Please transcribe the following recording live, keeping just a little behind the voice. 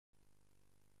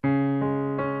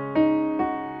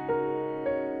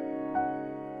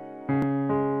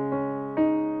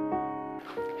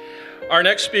Our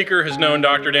next speaker has known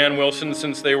Dr. Dan Wilson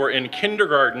since they were in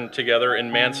kindergarten together in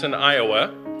Manson,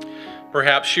 Iowa.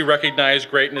 Perhaps she recognized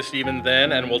greatness even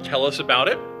then and will tell us about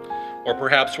it. Or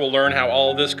perhaps we'll learn how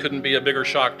all of this couldn't be a bigger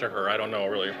shock to her. I don't know,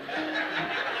 really.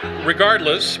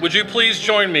 Regardless, would you please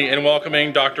join me in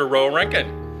welcoming Dr.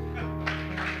 Renken?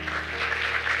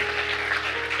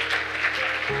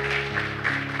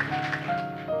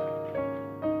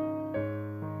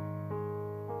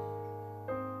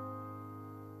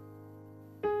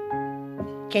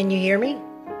 Can you hear me?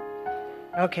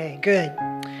 Okay, good.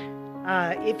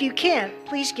 If you can't,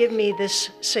 please give me this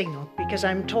signal because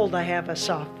I'm told I have a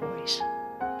soft voice.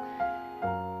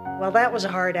 Well, that was a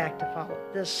hard act to follow,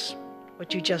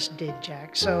 what you just did,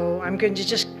 Jack. So I'm going to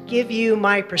just give you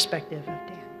my perspective of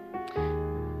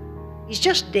Dan. He's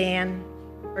just Dan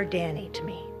or Danny to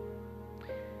me.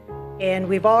 And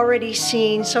we've already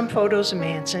seen some photos of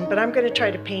Manson, but I'm going to try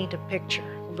to paint a picture,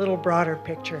 a little broader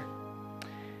picture.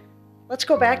 Let's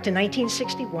go back to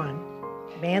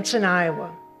 1961, Manson,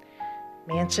 Iowa.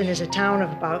 Manson is a town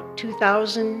of about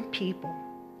 2,000 people.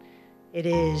 It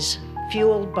is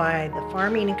fueled by the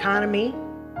farming economy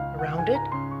around it,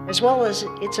 as well as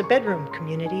it's a bedroom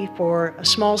community for a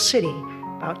small city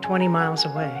about 20 miles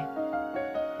away.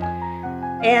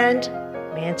 And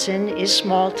Manson is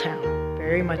small town,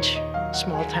 very much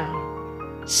small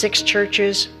town. 6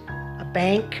 churches, a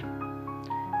bank,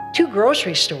 2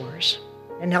 grocery stores,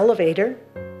 an elevator,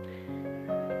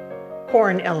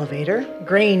 corn elevator,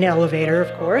 grain elevator,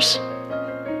 of course,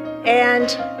 and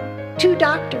 2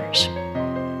 doctors,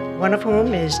 one of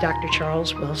whom is Dr.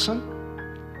 Charles Wilson,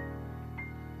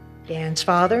 Dan's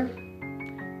father.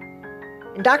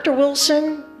 And Dr.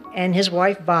 Wilson and his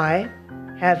wife, Vi,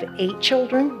 have 8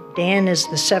 children. Dan is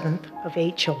the 7th of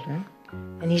 8 children,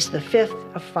 and he's the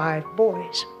 5th of 5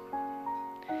 boys.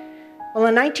 Well,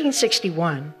 in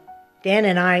 1961, Dan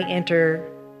and I enter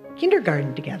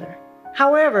kindergarten together.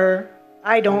 However,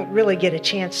 I don't really get a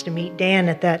chance to meet Dan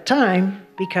at that time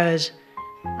because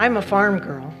I'm a farm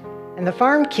girl, and the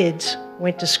farm kids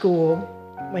went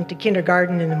to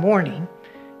kindergarten in the morning,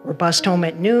 were bused home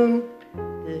at noon.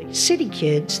 The city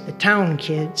kids, the town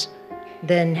kids,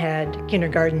 then had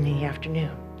kindergarten in the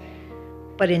afternoon.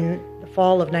 But in the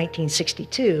fall of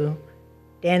 1962,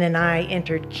 Dan and I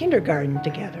entered kindergarten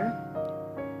together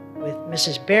with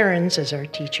Mrs. Behrens as our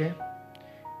teacher.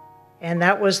 And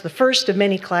that was the first of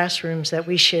many classrooms that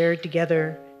we shared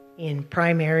together in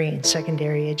primary and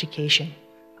secondary education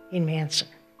in Manson.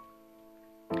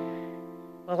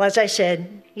 Well, as I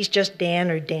said, he's just Dan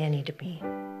or Danny to me.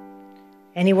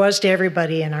 And he was to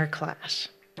everybody in our class,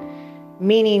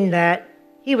 meaning that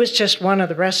he was just one of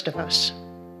the rest of us.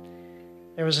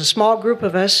 There was a small group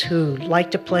of us who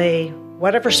liked to play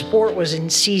whatever sport was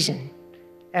in season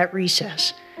at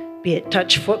recess, be it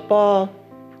touch football,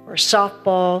 or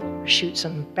softball, or shoot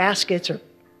some baskets, or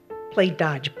play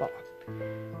dodgeball.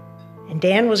 And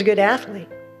Dan was a good athlete.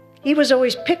 He was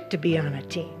always picked to be on a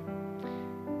team.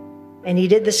 And he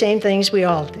did the same things we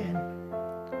all did.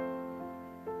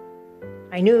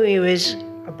 I knew he was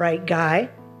a bright guy,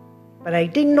 but I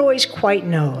didn't always quite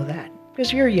know that,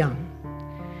 because you're young.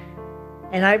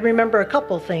 And I remember a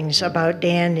couple things about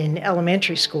Dan in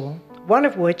elementary school, one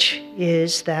of which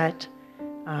is that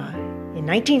in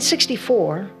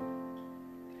 1964,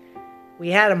 we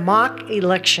had a mock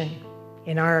election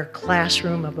in our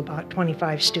classroom of about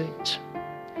 25 students.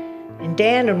 And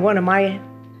Dan and one of my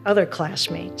other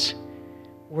classmates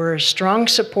were strong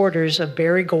supporters of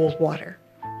Barry Goldwater,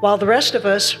 while the rest of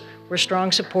us were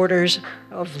strong supporters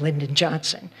of Lyndon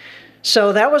Johnson.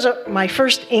 So that was my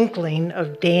first inkling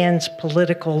of Dan's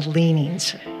political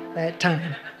leanings at that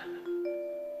time.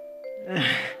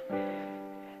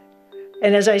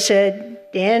 And as I said,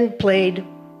 Dan played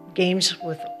games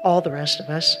with all the rest of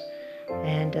us.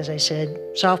 And as I said,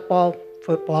 softball,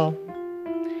 football.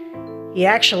 He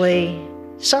actually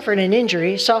suffered an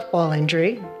injury, softball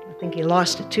injury. I think he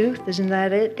lost a tooth, isn't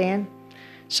that it, Dan?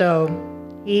 So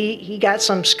he got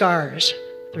some scars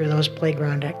through those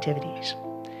playground activities.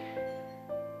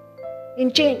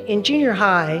 In junior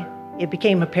high, it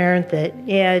became apparent that,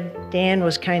 yeah, Dan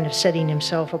was kind of setting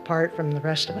himself apart from the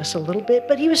rest of us a little bit,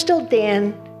 but he was still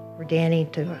Dan or Danny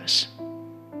to us.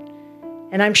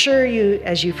 And I'm sure you,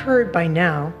 as you've heard by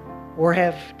now, or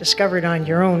have discovered on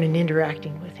your own in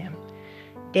interacting with him,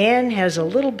 Dan has a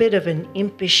little bit of an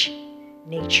impish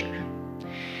nature.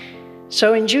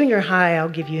 So in junior high, I'll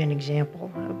give you an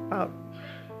example about,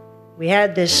 we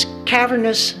had this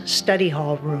cavernous study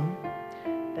hall room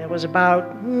that was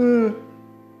about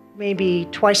maybe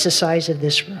twice the size of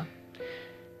this room.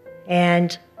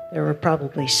 And there were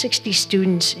probably 60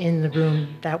 students in the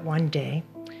room that one day.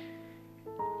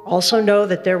 Also know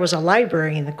that there was a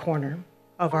library in the corner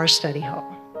of our study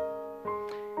hall.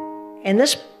 And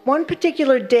this one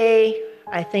particular day,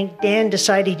 I think Dan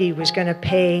decided he was going to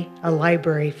pay a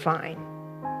library fine.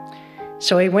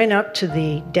 So he went up to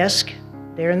the desk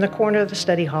there in the corner of the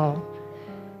study hall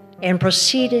and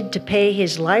proceeded to pay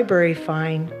his library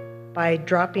fine by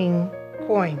dropping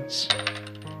coins,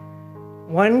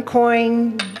 1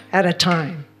 coin at a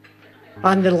time,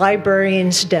 on the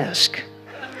librarian's desk.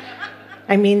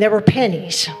 I mean, there were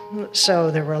pennies,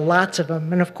 so there were lots of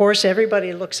them. And of course,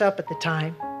 everybody looks up at the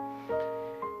time.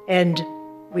 And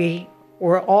we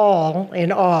were all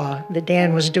in awe that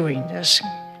Dan was doing this.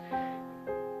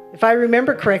 If I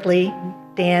remember correctly,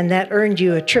 Dan, that earned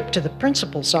you a trip to the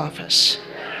principal's office,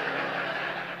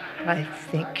 I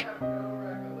think.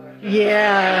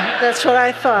 Yeah, that's what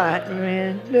I thought,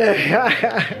 man.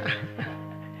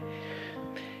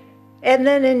 And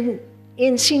then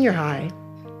in senior high,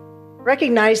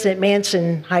 recognized that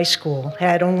Manson High School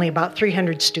had only about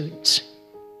 300 students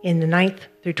in the 9th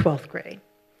through 12th grade.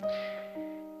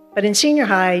 But in senior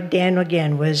high, Dan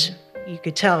again was, you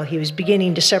could tell, he was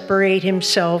beginning to separate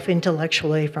himself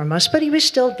intellectually from us, but he was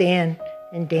still Dan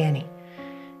and Danny.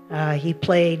 He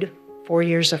played 4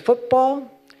 years of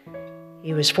football.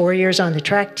 He was 4 years on the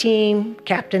track team,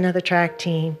 captain of the track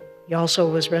team. He also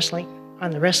was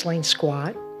on the wrestling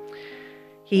squad.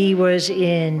 He was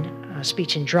in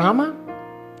speech and drama.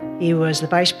 He was the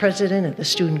vice president of the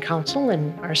student council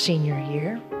in our senior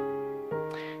year.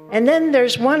 And then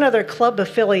there's one other club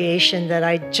affiliation that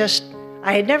I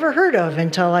had never heard of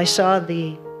until I saw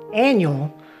the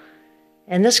annual.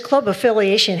 And this club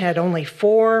affiliation had only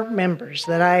 4 members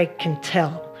that I can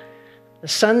tell: the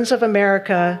Sons of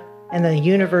America and the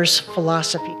Universe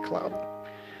Philosophy Club.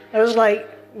 I was like,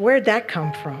 where'd that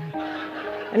come from?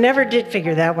 I never did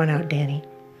figure that one out, Danny.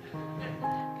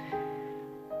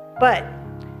 But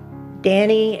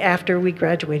Danny, after we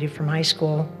graduated from high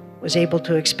school, was able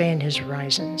to expand his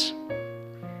horizons.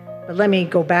 But let me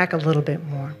go back a little bit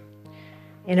more.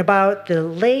 In about the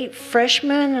late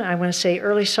freshman, I want to say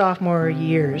early sophomore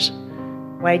years,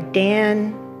 why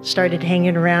Dan started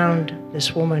hanging around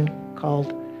this woman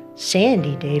called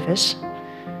Sandy Davis,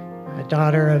 a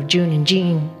daughter of June and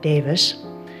Jean Davis.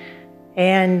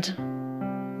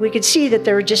 And we could see that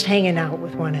they were just hanging out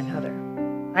with one another.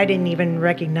 I didn't even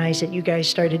recognize that you guys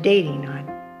started dating on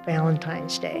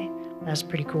Valentine's Day. That's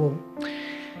pretty cool.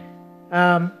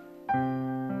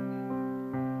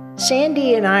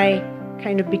 Sandy and I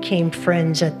kind of became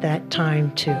friends at that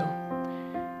time, too.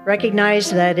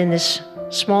 Recognized that in this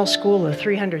small school of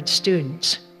 300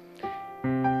 students,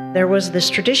 there was this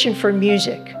tradition for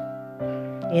music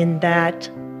in that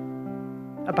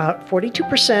about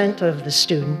 42% of the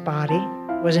student body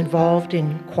was involved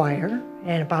in choir,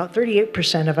 and about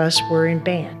 38% of us were in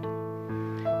band.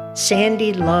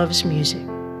 Sandy loves music.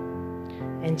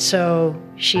 And so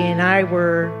she and I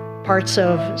were parts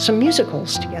of some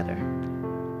musicals together,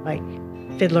 like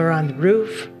Fiddler on the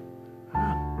Roof,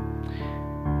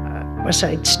 West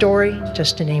Side Story,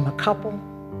 just to name a couple.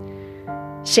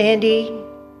 Sandy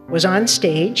was on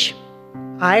stage.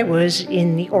 I was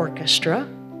in the orchestra.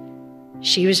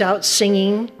 She was out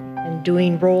singing and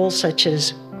doing roles such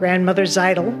as Grandmother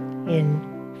Zeidel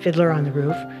in Fiddler on the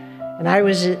Roof, and I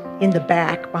was in the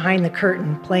back behind the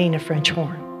curtain playing a French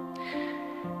horn.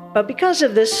 But because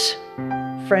of this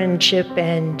friendship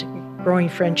and growing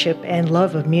friendship and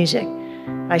love of music,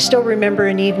 I still remember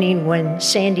an evening when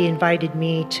Sandy invited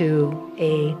me to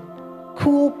a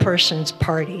cool person's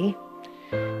party.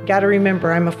 Got to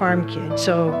remember, I'm a farm kid,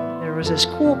 so there was this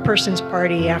cool person's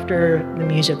party after the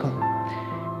musical.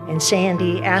 And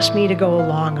Sandy asked me to go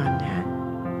along on that.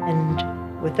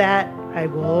 And with that, I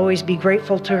will always be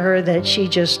grateful to her that she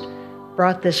just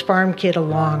brought this farm kid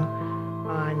along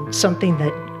on something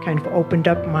that kind of opened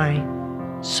up my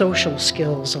social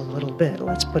skills a little bit,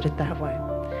 let's put it that way.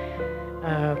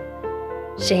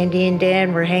 Sandy and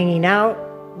Dan were hanging out,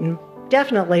 and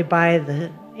definitely by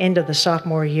the end of the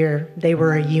sophomore year, they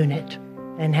were a unit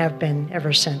and have been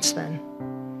ever since then.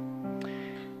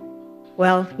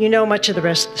 Well, you know much of the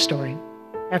rest of the story.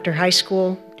 After high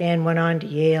school, Dan went on to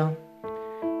Yale,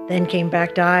 then came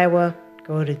back to Iowa,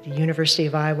 go to the University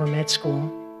of Iowa Med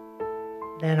School,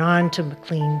 then on to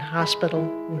McLean Hospital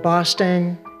in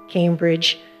Boston,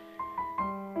 Cambridge,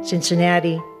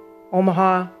 Cincinnati,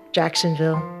 Omaha,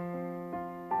 Jacksonville.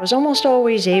 I was almost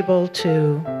always able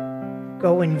to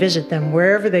go and visit them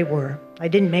wherever they were. I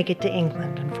didn't make it to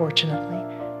England, unfortunately,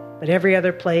 but every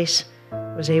other place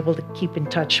I was able to keep in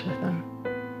touch with them.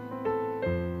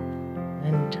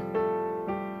 And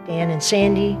Dan and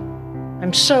Sandy,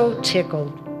 I'm so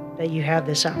tickled that you have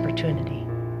this opportunity.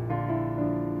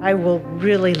 I will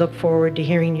really look forward to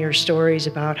hearing your stories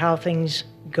about how things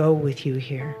go with you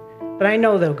here. But I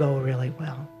know they'll go really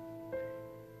well.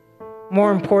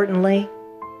 More importantly,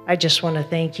 I just want to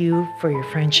thank you for your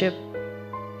friendship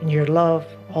and your love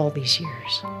all these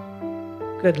years.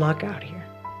 Good luck out here.